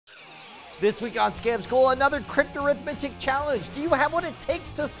This week on Scam School, another Cryptarithmetic challenge. Do you have what it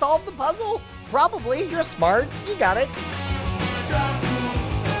takes to solve the puzzle? Probably. You're smart. You got it.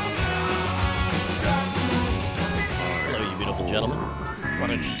 Hello, you beautiful gentlemen. Why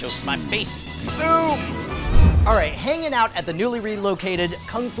don't you toast my face? Boom! All right, hanging out at the newly relocated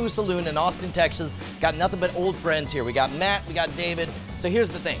Kung Fu Saloon in Austin, Texas. Got nothing but old friends here. We got Matt, we got David. So here's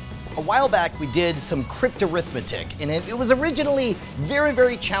the thing. A while back, we did some Cryptarithmetic, and it was originally very,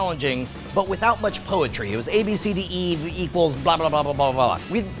 very challenging, but without much poetry. It was A, B, C, D, E equals blah, blah, blah, blah, blah, blah.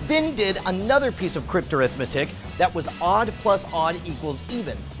 We then did another piece of Cryptarithmetic that was odd plus odd equals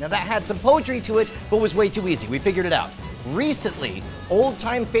even. Now that had some poetry to it, but was way too easy. We figured it out. Recently,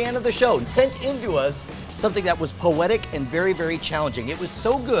 old-time fan of the show sent into us something that was poetic and very, very challenging. It was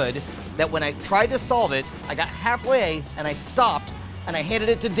so good that when I tried to solve it, I got halfway and I stopped and I handed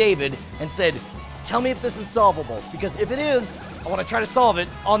it to David and said, tell me if this is solvable, because if it is, I want to try to solve it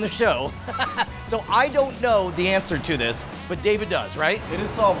on the show. So I don't know the answer to this, but David does, right? It is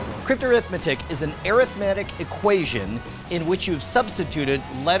solvable. Cryptarithmetic is an arithmetic equation in which you've substituted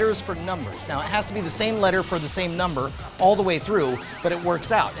letters for numbers. Now, it has to be the same letter for the same number all the way through, but it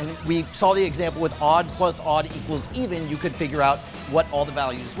works out. And we saw the example with odd plus odd equals even. You could figure out what all the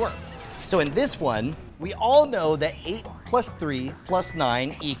values were. So in this one, we all know that 8 plus 3 plus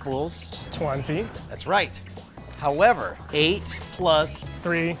 9 equals 20. That's right. However, 8 plus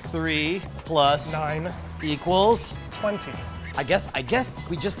 3 plus 9 equals 20. I guess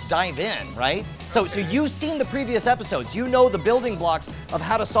we just dive in, right? So you've seen the previous episodes. You know the building blocks of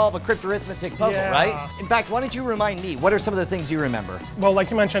how to solve a Cryptarithmetic puzzle, Yeah. right? In fact, why don't you remind me, what are some of the things you remember? Well,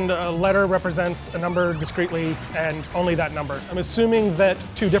 like you mentioned, a letter represents a number discretely and only that number. I'm assuming that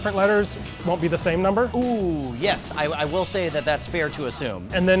two different letters won't be the same number. Ooh, yes, I will say that that's fair to assume.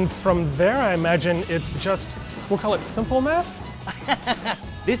 And then from there, I imagine it's just, we'll call it simple math?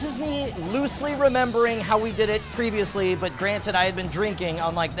 This is me loosely remembering how we did it previously, but granted I had been drinking,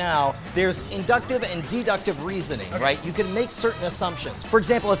 unlike now. There's inductive and deductive reasoning, right? You can make certain assumptions. For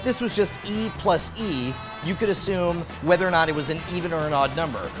example, if this was just E plus E, you could assume whether or not it was an even or an odd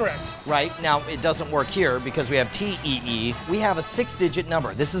number. Correct. Right? Now, it doesn't work here because we have TEE. We have a 6-digit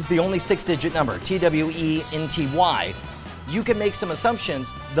number. This is the only 6-digit number, TWENTY. You can make some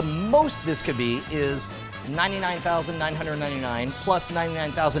assumptions. The most this could be is 99,999 plus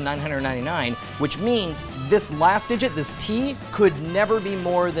 99,999, which means this last digit, this T, could never be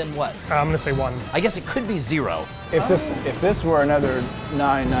more than what? I'm gonna say 1. I guess it could be 0. If this were another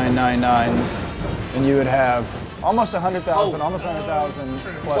 9999, then you would have almost 100,000, almost 100,000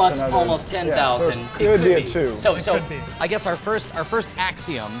 Plus another, almost 10,000. Yeah, so it could be a 2. So could be. I guess our first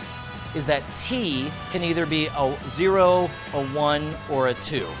axiom is that T can either be a 0, a 1, or a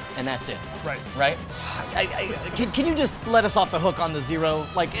 2, and that's it. Right. Right? Can you just let us off the hook on the 0?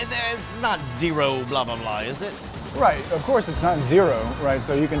 Like, it's not 0 blah, blah, blah, is it? Right, of course it's not 0, right?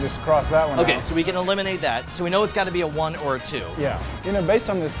 So you can just cross that one out. Okay, so we can eliminate that. So we know it's got to be a 1 or a 2. Yeah, you know, based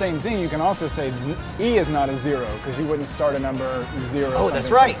on the same thing, you can also say E is not a 0, because you wouldn't start a number 0. Oh, that's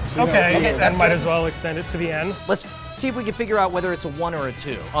right. So you know Okay, E is- then might as well extend it to the end. Let's see if we can figure out whether it's a 1 or a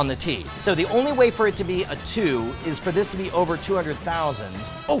 2 on the T. So the only way for it to be a 2 is for this to be over 200,000.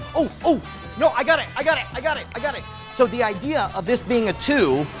 Oh, no, I got it. So the idea of this being a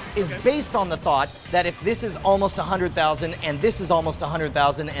 2 is based on the thought that if this is almost 100,000 and this is almost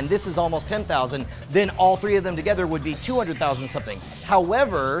 100,000 and this is almost 10,000, then all three of them together would be 200,000 something.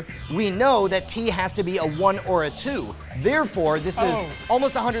 However, we know that T has to be a 1 or a 2. Therefore, this is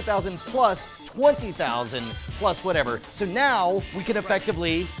almost 100,000 plus 20,000 plus whatever. So now we can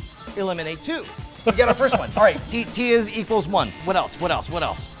effectively eliminate 2. We got our first one. All right, T is equals 1. What else?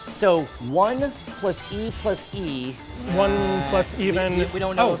 So 1 plus E plus E. 1 plus even. We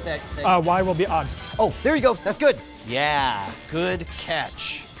don't know if that. Y will be odd. Oh, there you go. That's good. Yeah, good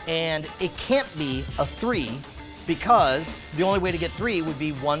catch. And it can't be a 3 because the only way to get 3 would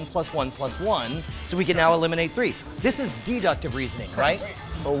be 1 plus 1 plus 1. So we can now eliminate 3. This is deductive reasoning, right?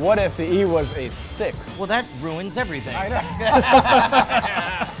 But what if the E was a 6? Well, that ruins everything. I know.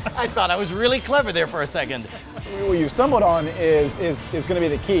 I thought I was really clever there for a second. What you stumbled on is going to be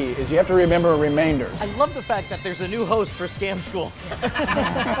the key, is you have to remember remainders. I love the fact that there's a new host for Scam School.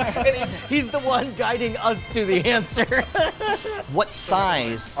 And he's the one guiding us to the answer. What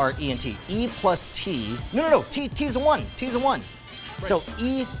size are E and T? E plus T. No. T's a 1. T's a 1. Right. So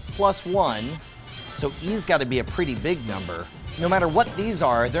E plus 1. So E's got to be a pretty big number. No matter what these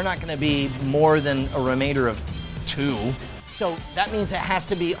are, they're not going to be more than a remainder of 2. So that means it has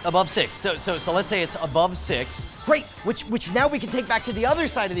to be above 6. So let's say it's above 6. Great, which now we can take back to the other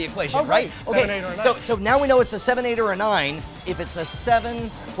side of the equation, Oh, right? right. 7, 8, or a 9. So now we know it's a 7, 8, or a 9. If it's a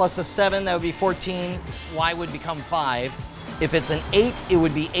 7 plus a 7, that would be 14. Y would become 5. If it's an 8, it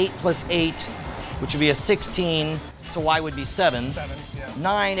would be 8 plus 8, which would be a 16. So Y would be 7. 7, yeah.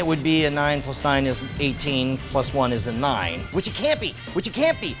 9, it would be a 9 plus 9 is 18, plus 1 is a 9, which it can't be,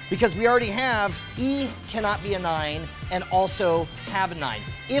 because we already have E cannot be a 9 and also have a 9.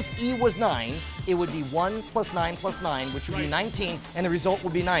 If E was 9, it would be 1 plus 9 plus 9, which would be 19, and the result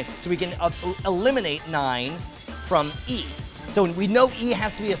would be 9. So we can eliminate 9 from E. So we know E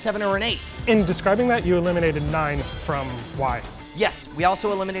has to be a 7 or an 8. In describing that, you eliminated 9 from Y. Yes, we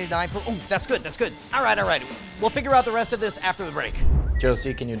also eliminated 9 from, oh, that's good. All right. We'll figure out the rest of this after the break.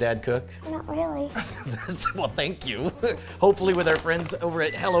 Josie, can your dad cook? Not really. Well, thank you. Hopefully with our friends over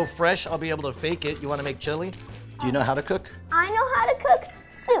at HelloFresh, I'll be able to fake it. You want to make chili? Do you know how to cook? I know how to cook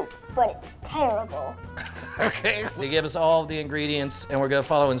soup, but it's terrible. Okay. They give us all the ingredients, and we're going to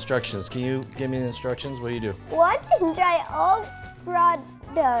follow instructions. Can you give me the instructions? What do you do? What? Dry all produce.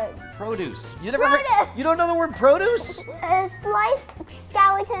 Produce. You never heard, you don't know the word produce? Slice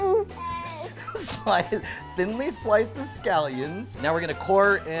skeletons. Thinly slice the scallions. Now we're gonna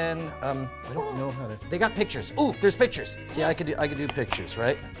core in, I don't know how to, they got pictures. Ooh, there's pictures. See, I could do pictures,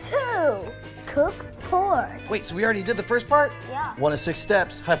 right? 2. Cook pork. Wait, so we already did the first part? Yeah. 1 of 6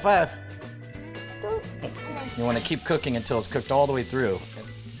 steps. High five. 2. You wanna keep cooking until it's cooked all the way through.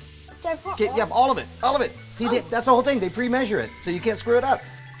 Dry pork. Yeah, all of it. See, that's the whole thing. They pre-measure it, so you can't screw it up.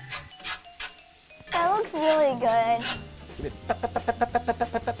 That looks really good.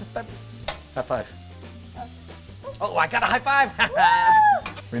 High five. Oh, I got a high five.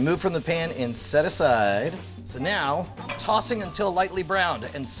 Remove from the pan and set aside. So now, tossing until lightly browned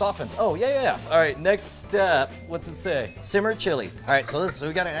and softens. Oh, yeah. All right, next step. What's it say? Simmer chili. All right, so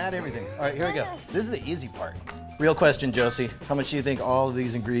we gotta add everything. All right, here we go. This is the easy part. Real question, Josie. How much do you think all of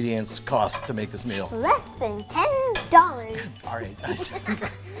these ingredients cost to make this meal? Less than $10. All right.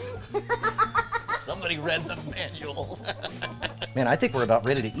 Somebody read the manual. Man, I think we're about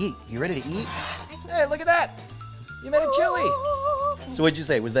ready to eat. You ready to eat? Hey, look at that. You made a chili. So what'd you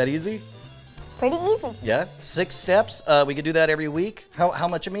say? Was that easy? Pretty easy. Yeah, 6 steps. We could do that every week. How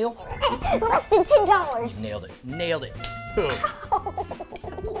much a meal? Less than $10. Nailed it. Boom.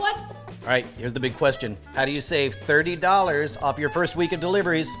 What? All right, here's the big question. How do you save $30 off your first week of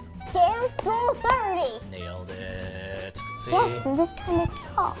deliveries? Scam School 30. Nailed it. See? Yes, and this time it's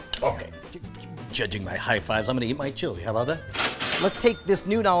soft. Okay. Judging my high fives, I'm gonna eat my chili. How about that? Let's take this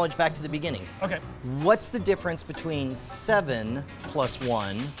new knowledge back to the beginning. Okay. What's the difference between 7 plus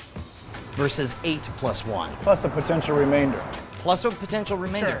 1 versus 8 plus 1? Plus a potential remainder. Plus a potential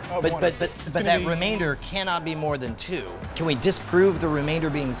remainder. Sure. But that be- remainder cannot be more than 2. Can we disprove the remainder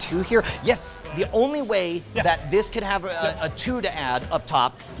being 2 here? Yes. The only way that this could have a 2 to add up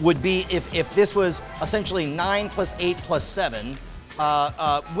top would be if this was essentially 9 plus 8 plus 7.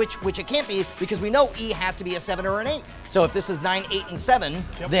 Which it can't be because we know E has to be a 7 or an 8. So if this is 9, 8, and 7,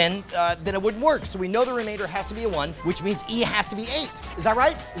 then it wouldn't work. So we know the remainder has to be a 1, which means E has to be 8. Is that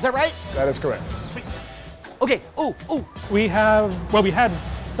right? That is correct. Okay. Ooh. We have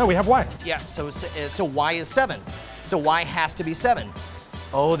Y. Yeah. So Y is 7. So Y has to be 7.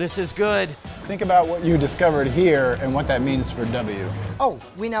 Oh, this is good. Think about what you discovered here and what that means for W. Oh,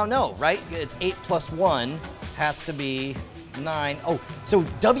 we now know, right? It's 8 plus 1 has to be 9. Oh, so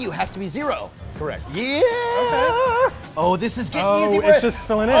W has to be 0. Correct. Yeah. Okay. Oh, this is getting easy. It's just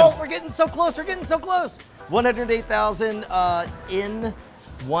filling in. Oh, we're getting so close. 108,000 in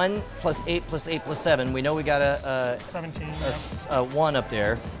 1 plus 8 plus 8 plus 7. We know we got a 17. a 1 up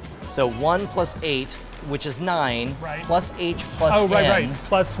there. So 1 plus 8, which is 9, Right. plus H plus Oh, N right.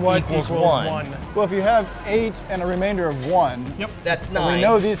 Plus what equals equals 1. 1. Well, if you have 8 and a remainder of 1, Yep. That's and 9. we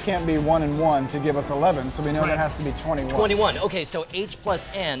know these can't be 1 and 1 to give us 11, so we know that has to be 21. 21. Okay, so H plus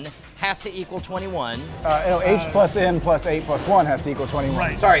N has to equal 21. H plus N plus 8 plus 1 has to equal 21.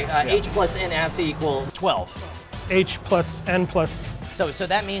 Right. Sorry, H plus N has to equal 12. H plus N plus. So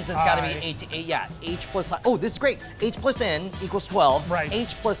that means it's got to be I. 8, yeah, H plus I. Oh, this is great. H plus N equals 12. Right.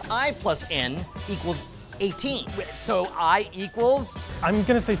 H plus I plus N equals 18. So I equals? I'm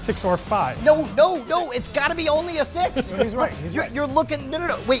gonna say 6 or 5. No, it's got to be only a 6. No, he's right. You're looking,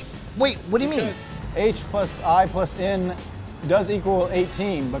 no. Wait, what do you mean? H plus I plus N does equal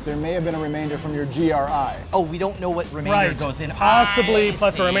 18, but there may have been a remainder from your GRI. Oh, we don't know what remainder Right. goes in. Possibly I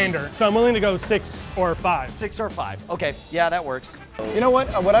plus see. a remainder. So I'm willing to go 6 or 5. 6 or 5. Okay, yeah, that works. You know what?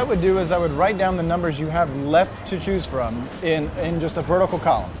 What I would do is I would write down the numbers you have left to choose from in just a vertical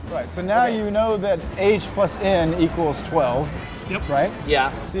column. Right, so now you know that H plus N equals 12. Yep. Right?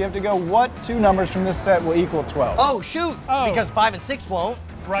 Yeah. So you have to go, what 2 numbers from this set will equal 12? Oh, shoot! Oh. Because 5 and 6 won't.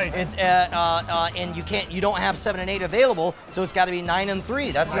 Right. And you don't have 7 and 8 available, so it's got to be 9 and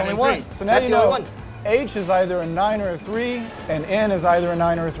 3. That's the 9 only and one. 3. So now That's you the know only one. H is either a 9 or a 3, and N is either a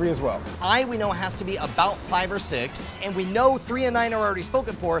 9 or a 3 as well. I, we know, has to be about 5 or 6, and we know 3 and 9 are already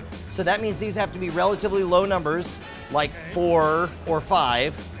spoken for, so that means these have to be relatively low numbers, like 4 or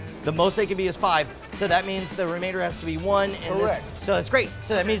 5. The most they can be is 5, so that means the remainder has to be 1. And Correct. So that's great.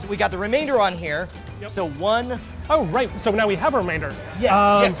 So that means we got the remainder on here. Yep. So 1. Oh, right. So now we have a remainder.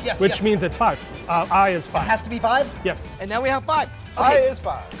 Yes, Which yes. means it's 5. I is 5. It has to be 5? Yes. And now we have 5. I Okay. is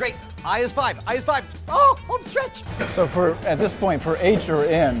 5. Great. I is 5. I is 5. Oh, home stretch. So at this point, for H or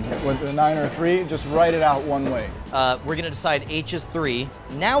N, with the 9 or 3, just write it out one way. We're going to decide H is 3.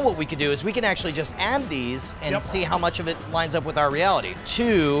 Now what we could do is we can actually just add these and Yep. see how much of it lines up with our reality.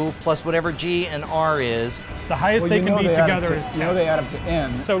 2 plus whatever G and R is. The highest Well, they you can know be they add up together to- is 10. You know they add up to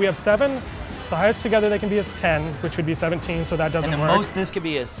N. So we have 7. The highest together they can be is 10, which would be 17, so that doesn't And the work. most this could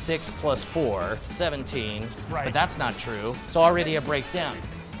be is 6 plus 4, 17. Right. But that's not true. So already it breaks down.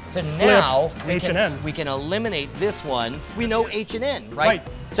 So now H and N. we can eliminate this one. We know H and N, right? Right.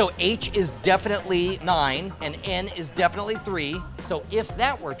 So H is definitely 9 and N is definitely 3. So if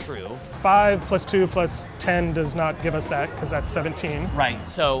that were true. 5 plus 2 plus 10 does not give us that, because that's 17. Right,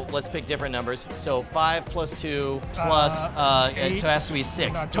 so let's pick different numbers. So 5 plus 2 plus, 8. so it has to be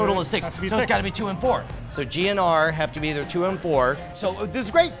 6. Not Total doing- is 6. has to be So it's 6. got to be 2 and 4. So G and R have to be either 2 and 4. So this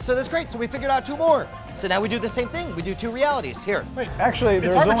is great. So that's great. So we figured out 2 more. So now we do the same thing. We do 2 realities. Here. Wait. Actually, It's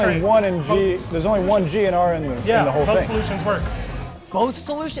there's only arbitrary. one in G. Both- There's only one G and R in Yeah, in the whole both thing. solutions work. Both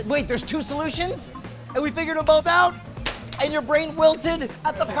solutions? Wait, there's 2 solutions? And we figured them both out? And your brain wilted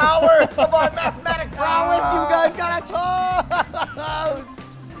at the power of our mathematic prowess. You guys got a toast.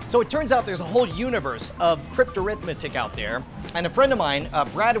 So it turns out there's a whole universe of cryptarithmetic out there. And a friend of mine,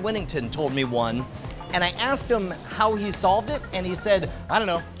 Brad Winnington, told me one. And I asked him how he solved it, and he said, I don't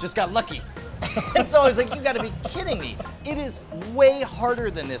know, just got lucky. And so I was like, you gotta be kidding me. It is way harder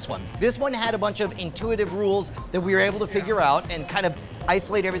than this one. This one had a bunch of intuitive rules that we were able to figure out and kind of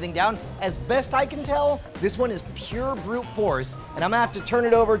isolate everything down. As best I can tell, this one is pure brute force, and I'm gonna have to turn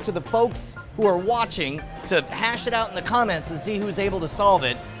it over to the folks who are watching to hash it out in the comments and see who's able to solve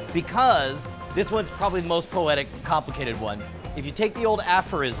it, because this one's probably the most poetic, complicated one. If you take the old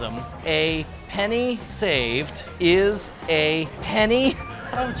aphorism, a penny saved is a penny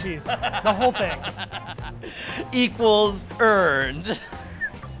Oh, jeez. The whole thing. equals earned.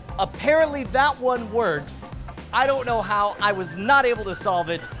 Apparently that one works. I don't know how. I was not able to solve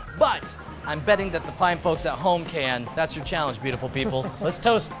it, but I'm betting that the fine folks at home can. That's your challenge, beautiful people. Let's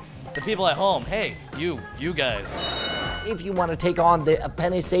toast the people at home. Hey, you guys. If you want to take on the a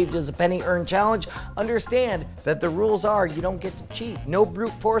penny saved is a penny earned challenge, understand that the rules are you don't get to cheat. No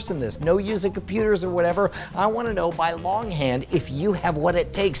brute force in this, no using computers or whatever. I want to know by longhand if you have what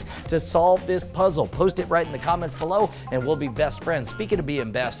it takes to solve this puzzle. Post it right in the comments below and we'll be best friends. Speaking of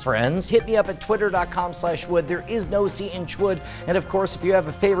being best friends, hit me up at twitter.com/Schwood. There is no C in Schwood. And of course, if you have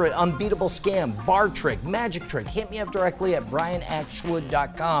a favorite unbeatable scam, bar trick, magic trick, hit me up directly at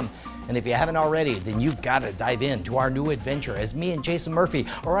brian@schwood.com. And if you haven't already, then you've got to dive into our new adventure as me and Jason Murphy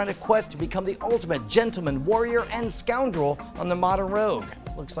are on a quest to become the ultimate gentleman, warrior, and scoundrel on the modern rogue.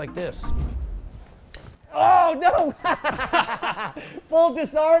 Looks like this. Oh, no! Full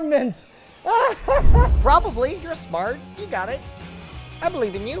disarmament. Probably. You're smart. You got it. I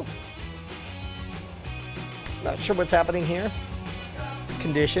believe in you. Not sure what's happening here. It's a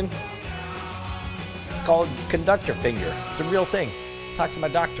condition. It's called conductor finger. It's a real thing. Talk to my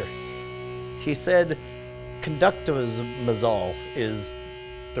doctor. He said conductomazole is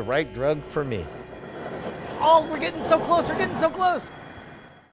the right drug for me. Oh, we're getting so close. We're getting so close.